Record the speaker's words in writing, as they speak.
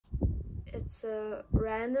It's a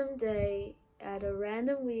random day at a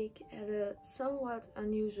random week at a somewhat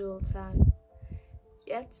unusual time.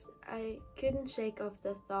 Yet I couldn't shake off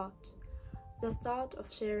the thought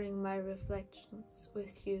of sharing my reflections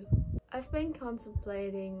with you. I've been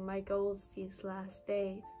contemplating my goals these last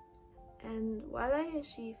days, and while I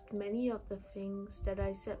achieved many of the things that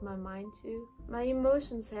I set my mind to, my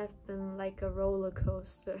emotions have been like a roller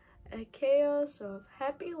coaster. A chaos of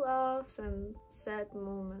happy laughs and sad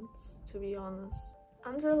moments, to be honest.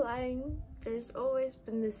 Underlying, there's always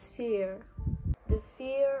been this fear. The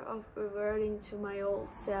fear of reverting to my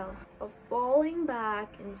old self, of falling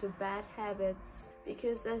back into bad habits.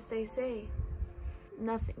 Because as they say,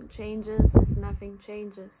 nothing changes if nothing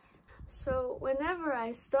changes. So whenever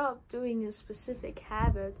I stop doing a specific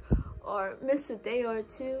habit or miss a day or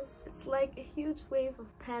two, it's like a huge wave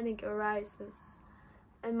of panic arises.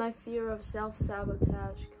 And my fear of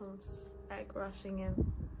self-sabotage comes back rushing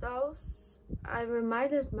in. Thus, I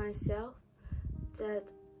reminded myself that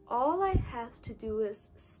all I have to do is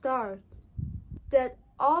start. That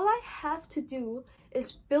all I have to do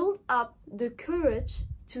is build up the courage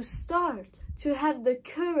to start. To have the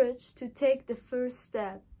courage to take the first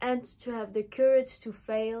step. And to have the courage to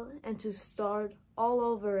fail and to start all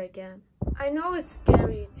over again. I know it's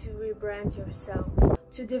scary to rebrand yourself,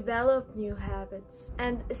 to develop new habits,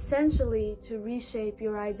 and essentially to reshape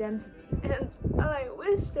your identity. And while I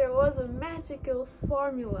wish there was a magical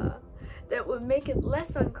formula that would make it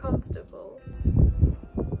less uncomfortable,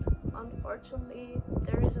 unfortunately,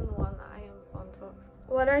 there isn't one I am fond of.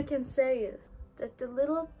 What I can say is that the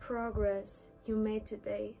little progress you made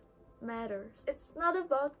today matters. It's not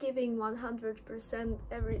about giving 100%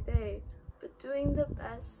 every day, but doing the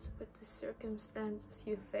best with the circumstances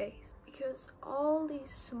you face. Because all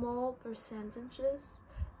these small percentages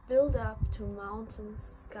build up to mountains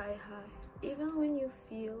sky high. Even when you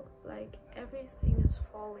feel like everything is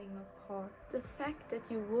falling apart, the fact that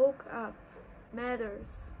you woke up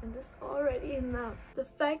matters, and that's already enough. The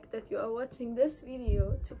fact that you are watching this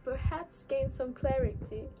video to perhaps gain some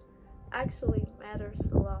clarity actually matters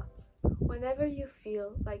a lot. Whenever you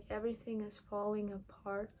feel like everything is falling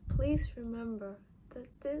apart, please remember that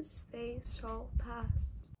this phase shall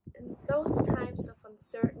pass. In those times of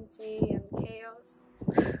uncertainty and chaos,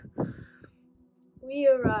 we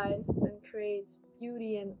arise and create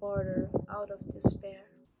beauty and order out of despair.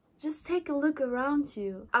 Just take a look around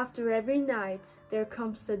you. After every night, there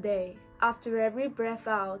comes a day. After every breath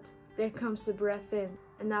out, there comes a breath in.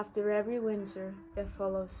 And after every winter, there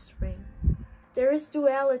follows spring. There is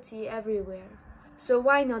duality everywhere. So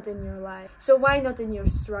why not in your life? So why not in your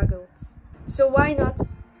struggles? So why not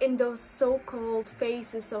in those so-called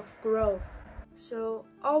phases of growth? So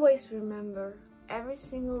always remember, every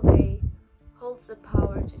single day holds the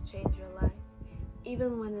power to change your life,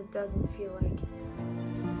 even when it doesn't feel like it.